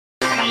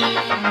Here we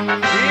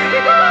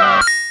go!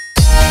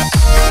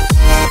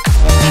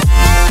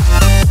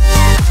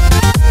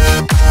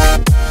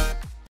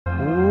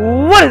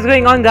 What is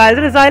going on, guys?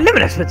 It is I,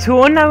 Limitless for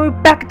 2, and now we're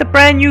back at the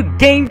brand new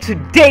game.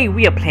 Today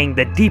we are playing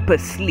the Deeper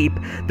Sleep,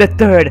 the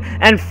third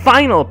and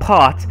final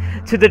part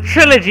to the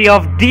trilogy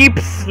of Deep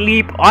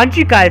Sleep. Aren't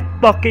you guys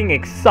fucking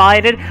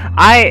excited?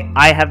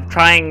 I have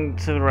trying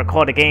to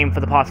record a game for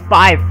the past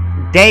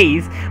 5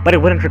 days, but it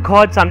wouldn't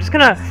record, so I'm just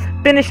gonna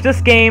finish this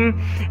game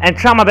and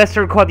try my best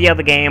to record the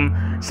other game.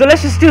 So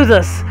let's just do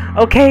this,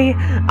 okay?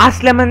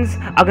 Us lemons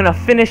are gonna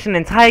finish an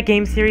entire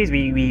game series.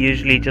 We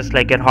usually just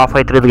like get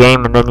halfway through the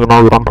game and then, you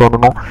know, we don't play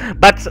anymore.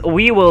 But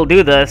we will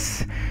do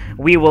this.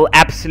 We will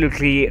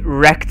absolutely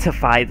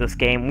rectify this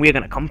game. We're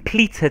gonna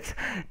complete it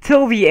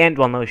till the end.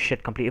 Well, no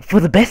shit, complete it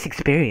for the best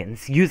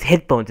experience. Use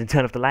headphones and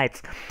turn off the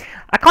lights.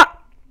 I can't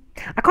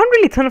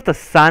really turn off the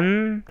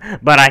sun,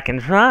 but I can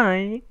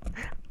try.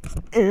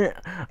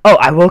 Oh,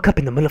 I woke up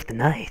in the middle of the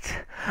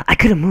night. I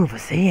couldn't move or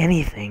say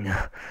anything.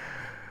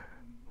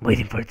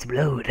 Waiting for it to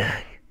load.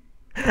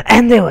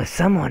 And there was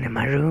someone in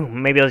my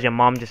room. Maybe it was your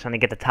mom just trying to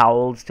get the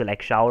towels to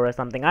like shower or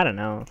something. I don't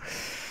know.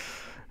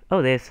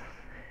 Oh, there's...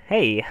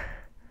 Hey.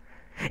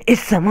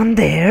 Is someone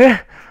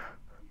there?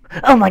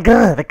 Oh my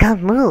god, I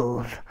can't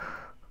move.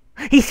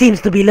 He seems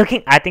to be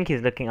looking... I think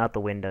he's looking out the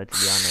window, to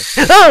be honest.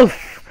 Oh!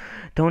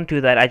 Don't do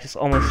that. I just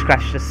almost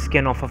scratched the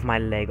skin off of my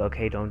leg.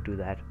 Okay, don't do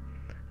that.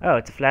 Oh,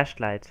 it's a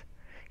flashlight.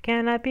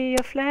 Can I be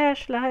a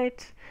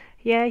flashlight?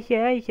 Yeah,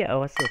 yeah, yeah. Oh,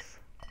 what's this?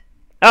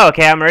 Oh,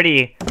 okay, I'm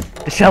ready.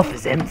 The shelf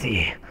is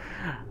empty.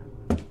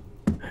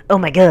 Oh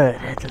my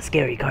god, that's a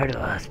scary card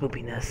of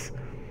spoopiness.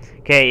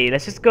 Okay,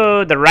 let's just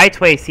go the right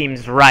way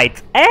seems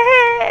right.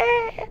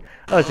 Eh!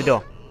 Oh, it's a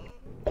door.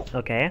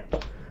 Okay.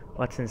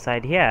 What's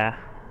inside here?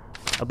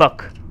 A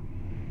book.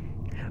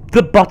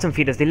 The bottom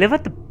feeders. They live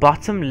at the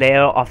bottom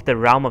layer of the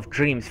realm of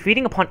dreams,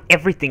 feeding upon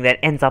everything that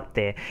ends up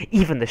there,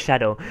 even the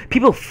shadow.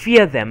 People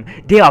fear them.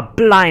 They are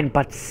blind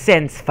but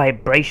sense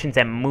vibrations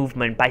and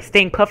movement. By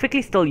staying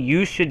perfectly still,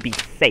 you should be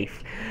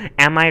safe.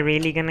 Am I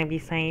really gonna be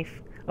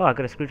safe? Oh, I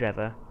got a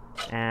screwdriver.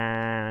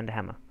 And a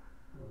hammer.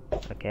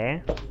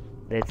 Okay.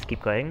 Let's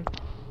keep going.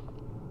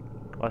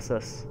 What's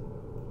this?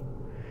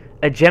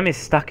 A gem is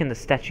stuck in the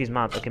statue's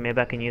mouth. Okay,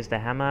 maybe I can use the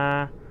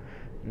hammer.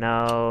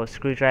 No.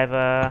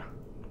 Screwdriver.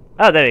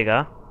 Oh, there we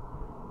go.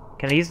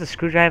 Can I use the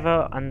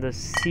screwdriver on the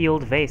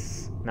sealed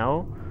vase?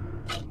 No.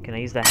 Can I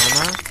use the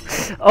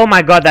hammer? Oh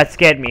my god, that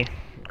scared me.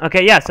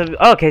 Okay, yeah, so...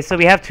 Okay, so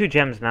we have 2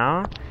 gems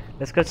now.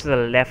 Let's go to the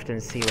left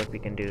and see what we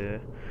can do.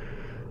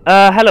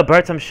 Hello,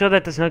 birds. I'm sure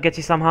that this note gets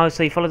you somehow,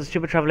 so you followed the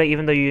stupid traveler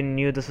even though you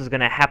knew this was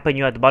gonna happen.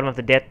 You're at the bottom of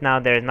the depth now.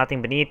 There is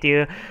nothing beneath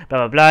you. Blah,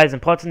 blah, blah. It's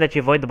important that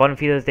you avoid the bottom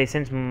feeders. They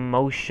sense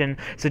motion,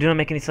 so do not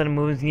make any sudden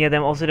movements near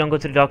them. Also, don't go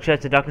to the dark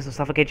shed. The darkness will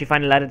suffocate you.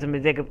 Find a ladder to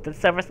take up the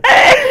surface.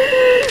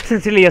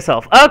 Sincerely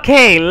yourself.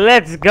 Okay,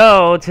 let's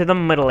go to the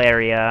middle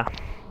area.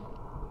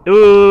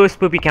 Ooh,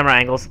 spoopy camera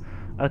angles.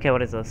 Okay,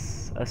 what is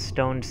this? A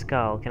stone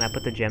skull. Can I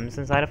put the gems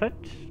inside of it?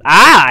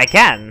 Ah, I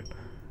can.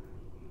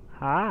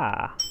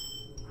 Ah.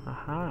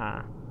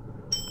 Haha.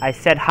 I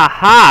said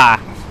haha.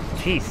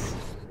 Jeez.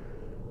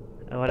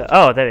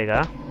 Oh, there we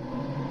go.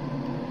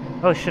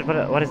 Oh shit,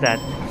 what is that?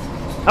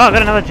 Oh, I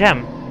got another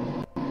gem.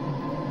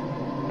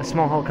 A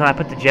small hole. Can I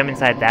put the gem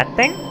inside that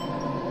thing?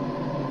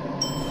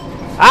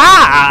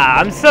 Ah!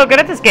 I'm so good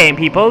at this game,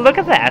 people. Look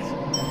at that.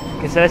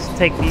 Okay, so let's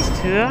take these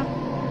 2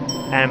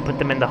 and put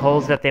them in the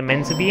holes that they're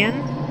meant to be in.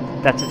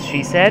 That's what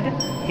she said.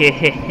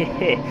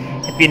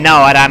 If you know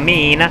what I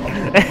mean.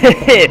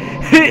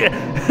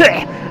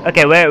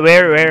 Okay,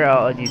 where are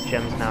all these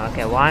gems now?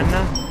 Okay, 1,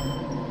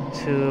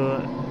 2,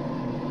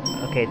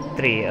 okay,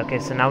 3. Okay,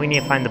 so now we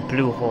need to find the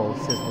blue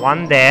holes. There's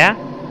 1 there,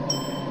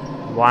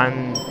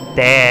 1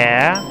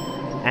 there,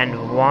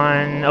 and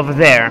 1 over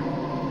there.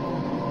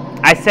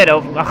 I said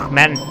over. Ugh,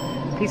 man,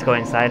 please go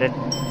inside it.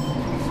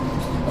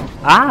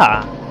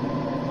 Ah,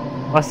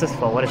 what's this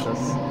for? What is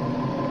this?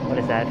 What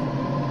is that?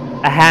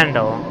 A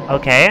handle.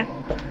 Okay,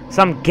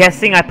 so I'm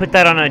guessing I put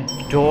that on a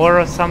door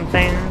or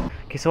something.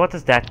 Okay, so what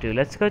does that do?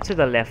 Let's go to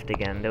the left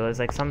again. There was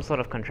like some sort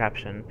of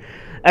contraption.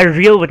 A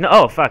reel with no...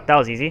 Oh, fuck, that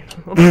was easy.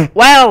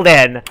 Well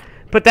then!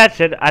 Put that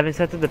shit. I've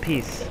inserted the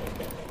piece.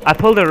 I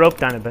pulled the rope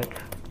down a bit.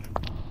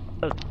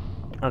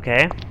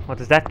 Okay, what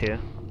does that do?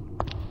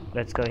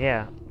 Let's go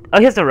here.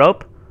 Oh, here's the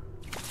rope.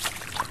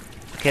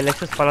 Okay, let's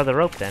just follow the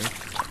rope then.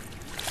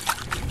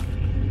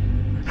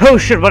 Oh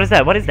shit, what is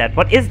that? What is that?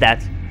 What is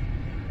that?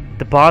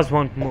 The bars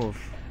won't move.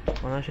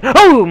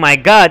 Oh my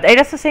god! Hey,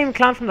 that's the same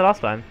clown from the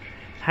last one.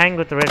 Hang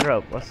with the red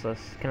rope. What's this?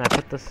 Can I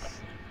put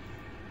this?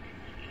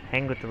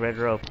 Hang with the red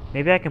rope.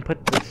 Maybe I can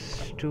put the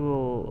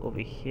stool over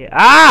here.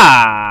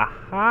 Ah!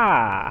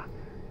 Ha!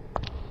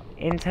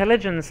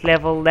 Intelligence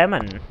level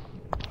lemon.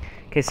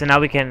 Okay, so now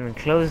we can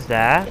close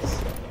that.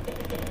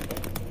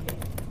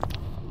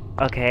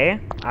 Okay,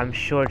 I'm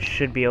sure it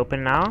should be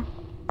open now.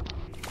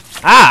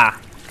 Ah!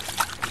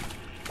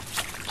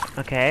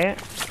 Okay.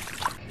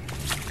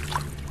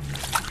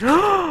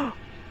 Oh,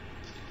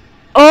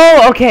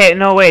 Oh, okay.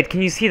 No, wait.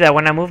 Can you see that?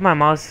 When I move my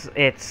mouse,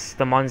 it's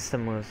the monster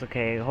moves.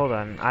 Okay, hold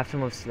on. I have to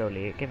move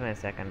slowly. Give me a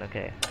second.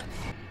 Okay.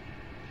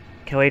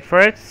 Okay, wait for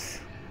it.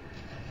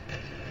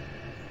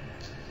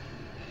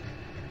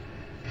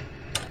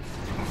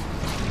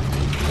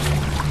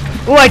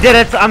 Oh, I did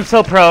it! I'm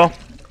so pro.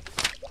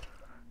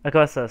 Okay,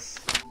 what's this?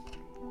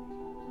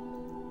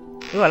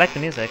 Ooh, I like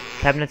the music.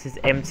 Cabinet is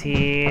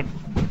empty.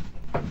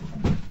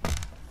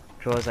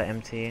 Drawers are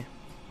empty.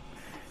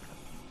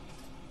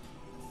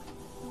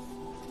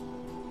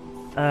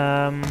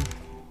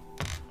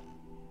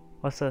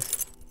 What's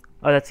this?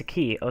 Oh, that's a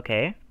key.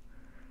 Okay.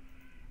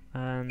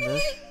 And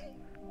this?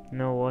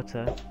 No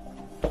water.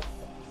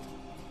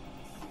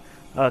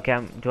 Okay,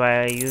 do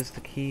I use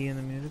the key in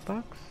the music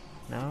box?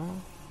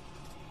 No.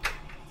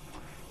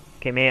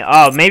 Okay,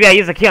 maybe I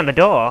use the key on the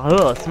door.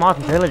 Oh, smart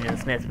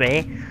intelligence,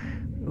 Nesby.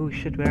 Oh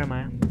shit, where am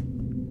I?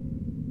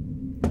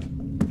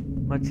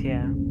 What's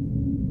here?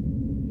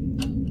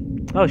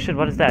 Oh shit,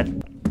 what is that?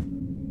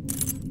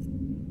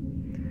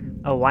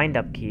 A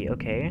wind-up key,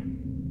 okay.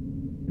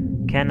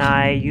 Can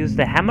I use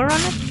the hammer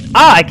on it?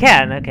 Ah, I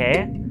can,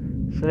 okay.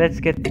 So let's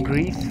get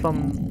grease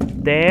from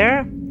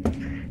there.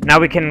 Now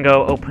we can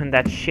go open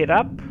that shit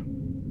up.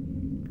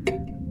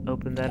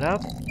 Open that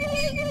up.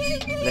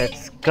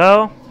 Let's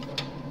go.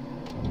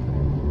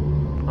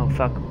 Oh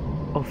fuck.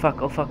 Oh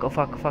fuck, oh fuck, oh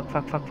fuck, fuck,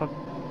 fuck, fuck, fuck.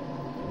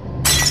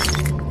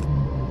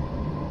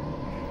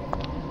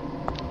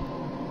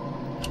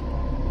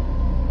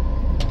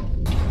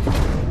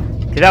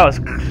 Dude, that was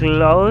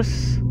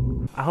close.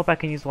 I hope I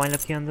can use wind up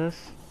key on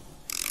this.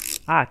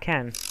 Ah, I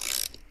can.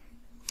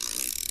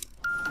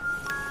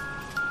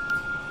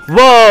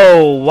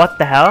 Whoa! What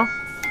the hell?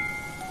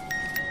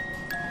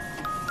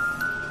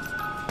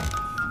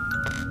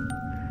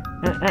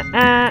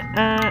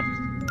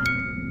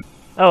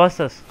 Oh, what's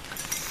this?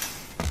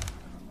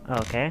 Oh,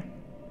 okay.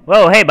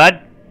 Whoa, hey,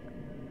 bud.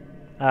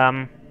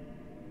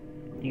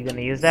 You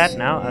gonna use that?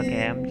 No?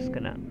 Okay, I'm just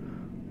gonna...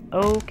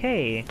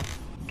 Okay.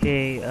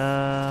 Okay,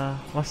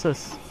 what's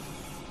this?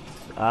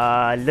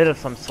 Lid of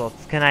some sort.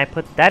 Can I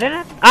put that in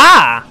it?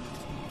 Ah!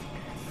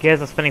 Okay,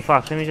 here's a spinning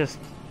fox. Let me just...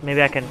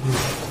 Maybe I can...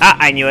 Ah,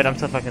 I knew it. I'm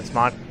so fucking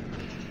smart.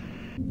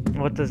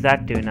 What does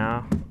that do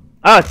now?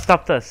 Oh, it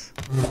stopped this.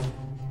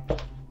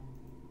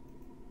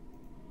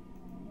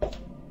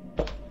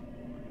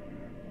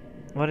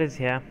 What is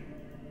here?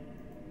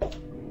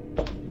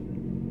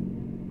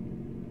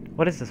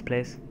 What is this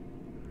place?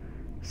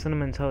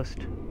 Cinnamon toast.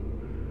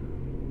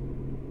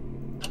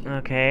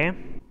 Okay.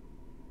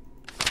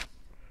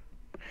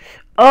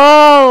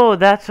 Oh,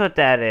 that's what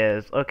that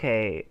is.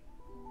 Okay.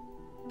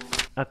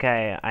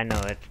 Okay, I know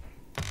it.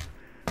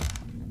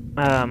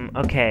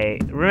 Okay.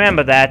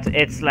 Remember that.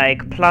 It's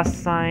like plus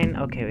sign.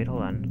 Okay, wait,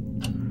 hold on.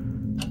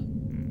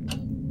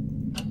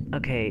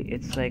 Okay,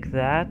 it's like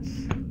that.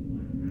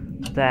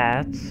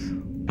 That.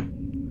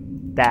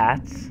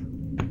 That.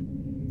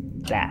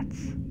 That.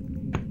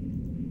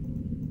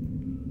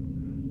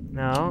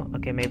 No?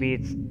 Okay, maybe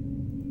it's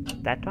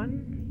that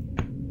one?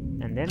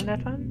 And then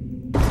that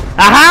one?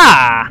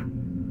 Aha!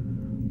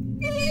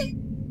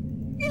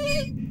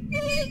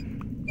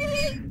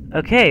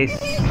 Okay.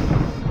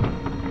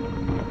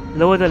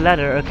 Lower the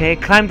ladder, okay?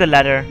 Climb the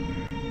ladder.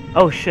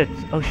 Oh shit.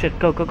 Oh shit.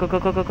 Go, go, go, go,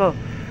 go, go, go.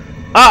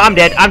 Oh, I'm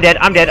dead. I'm dead.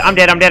 I'm dead. I'm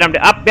dead. I'm dead. I'm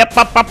dead. Up, yep,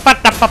 up, up,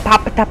 up, up, up,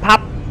 up, up,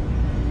 up.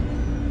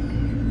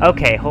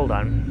 Okay, hold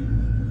on.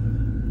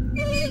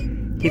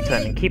 Keep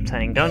turning, keep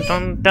turning. Don't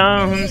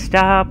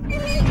stop.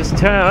 Just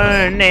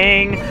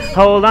turning.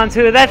 Hold on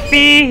to that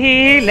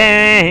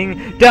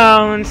feeling.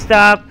 Don't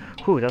stop.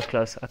 Whew, that was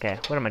close. Okay,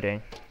 what am I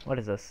doing? What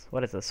is this?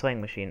 What is this?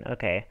 Sewing machine.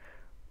 Okay.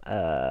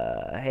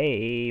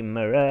 Hey,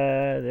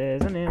 mirror,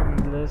 there's an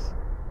endless.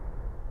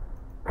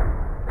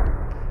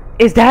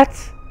 Is that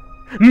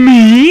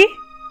me?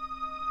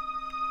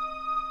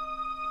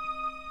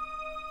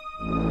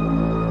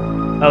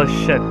 Oh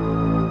shit.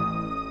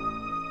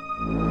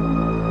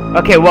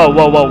 Okay, whoa,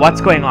 whoa, whoa,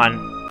 what's going on?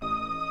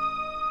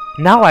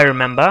 Now I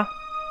remember.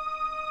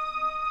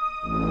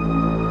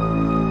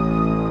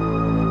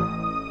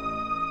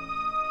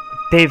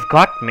 They've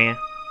got me.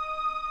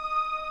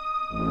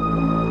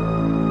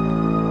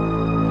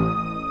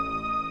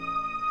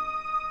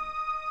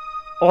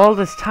 All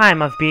this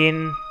time I've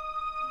been...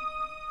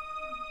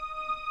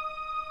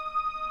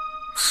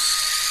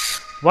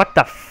 What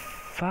the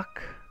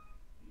fuck?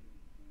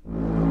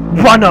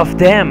 One of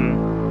them!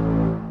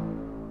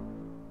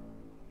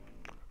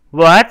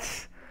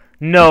 What?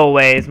 No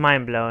way, it's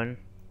mind blown.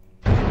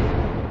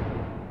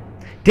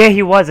 There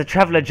he was, a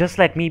traveler just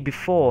like me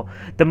before.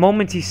 The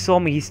moment he saw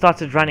me, he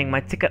started running.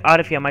 My ticket out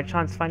of here, my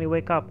chance to finally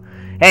wake up.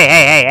 Hey,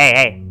 hey, hey, hey,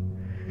 hey.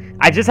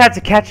 I just had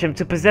to catch him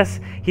to possess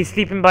his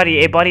sleeping body,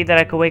 a body that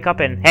I could wake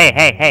up in. Hey,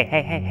 hey, hey,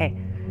 hey, hey, hey.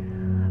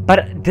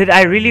 But did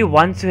I really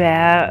want to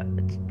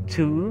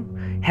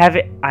have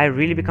I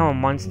really become a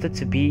monster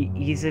to be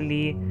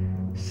easily...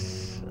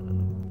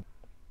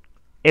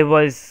 It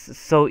was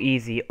so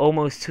easy,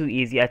 almost too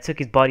easy. I took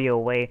his body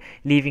away,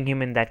 leaving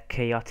him in that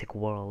chaotic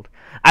world.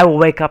 I will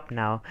wake up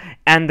now,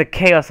 and the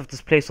chaos of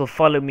this place will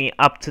follow me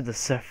up to the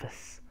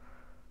surface.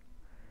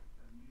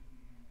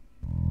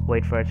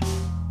 Wait for it.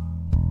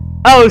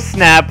 Oh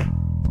snap!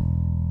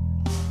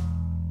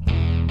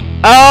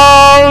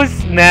 Oh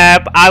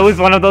snap! I was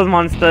one of those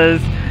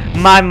monsters.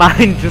 My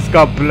mind just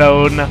got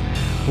blown.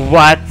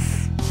 What?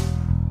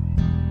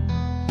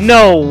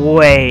 No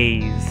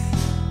ways.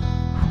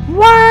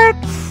 What?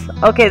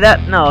 Okay,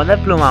 that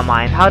blew my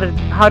mind. How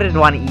did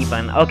one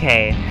even?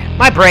 Okay,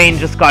 my brain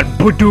just got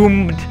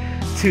doomed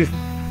to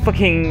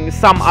fucking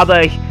some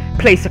other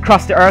place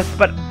across the earth,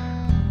 but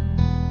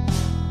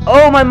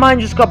oh, my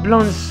mind just got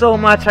blown so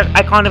much,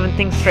 I can't even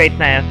think straight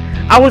now.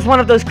 I was one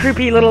of those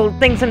creepy little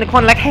things in the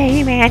corner like,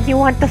 hey man, you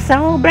want the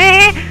soul,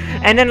 bruh?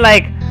 And then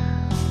like,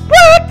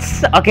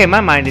 what? Okay,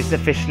 my mind is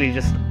officially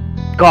just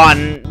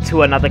gone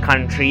to another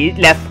country. It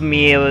left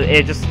me,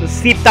 it just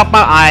seeped up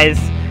my eyes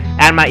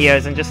and my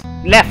ears and just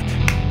left.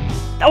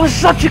 That was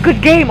such a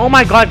good game. Oh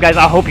my god, guys,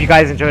 I hope you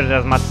guys enjoyed it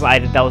as much as I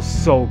did. That was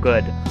so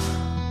good.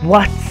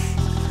 What?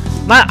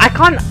 Man, I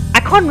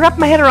can't wrap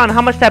my head around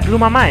how much that blew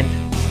my mind.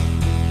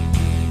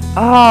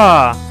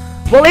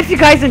 Well, if you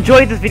guys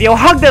enjoyed this video,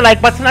 hug the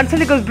like button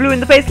until it goes blue in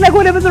the face, like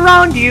whatever's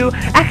around you.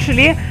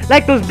 Actually,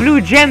 like those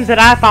blue gems that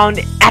I found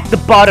at the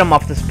bottom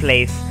of this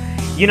place.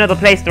 You know, the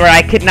place where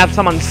I kidnapped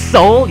someone's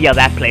soul? Yeah,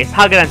 that place.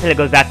 Hug it until it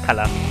goes that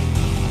color.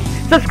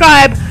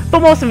 Subscribe for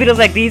more videos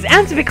like these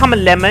and to become a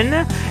lemon.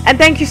 And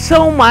thank you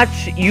so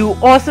much, you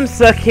awesome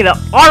circular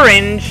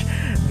orange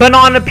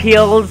banana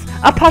peels,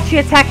 Apache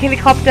attack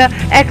helicopter,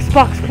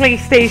 Xbox,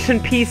 PlayStation,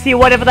 PC,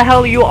 whatever the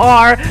hell you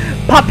are,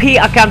 puppy.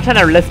 Okay, I'm trying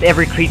to list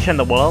every creature in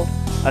the world.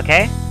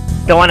 Okay,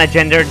 don't want a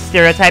gender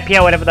stereotype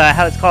here, whatever the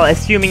hell it's called,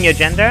 assuming your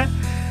gender.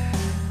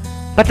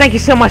 But thank you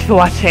so much for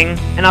watching,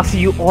 and I'll see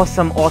you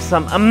awesome,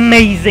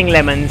 amazing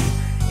lemons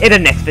in the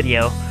next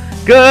video.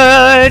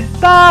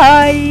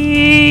 Goodbye.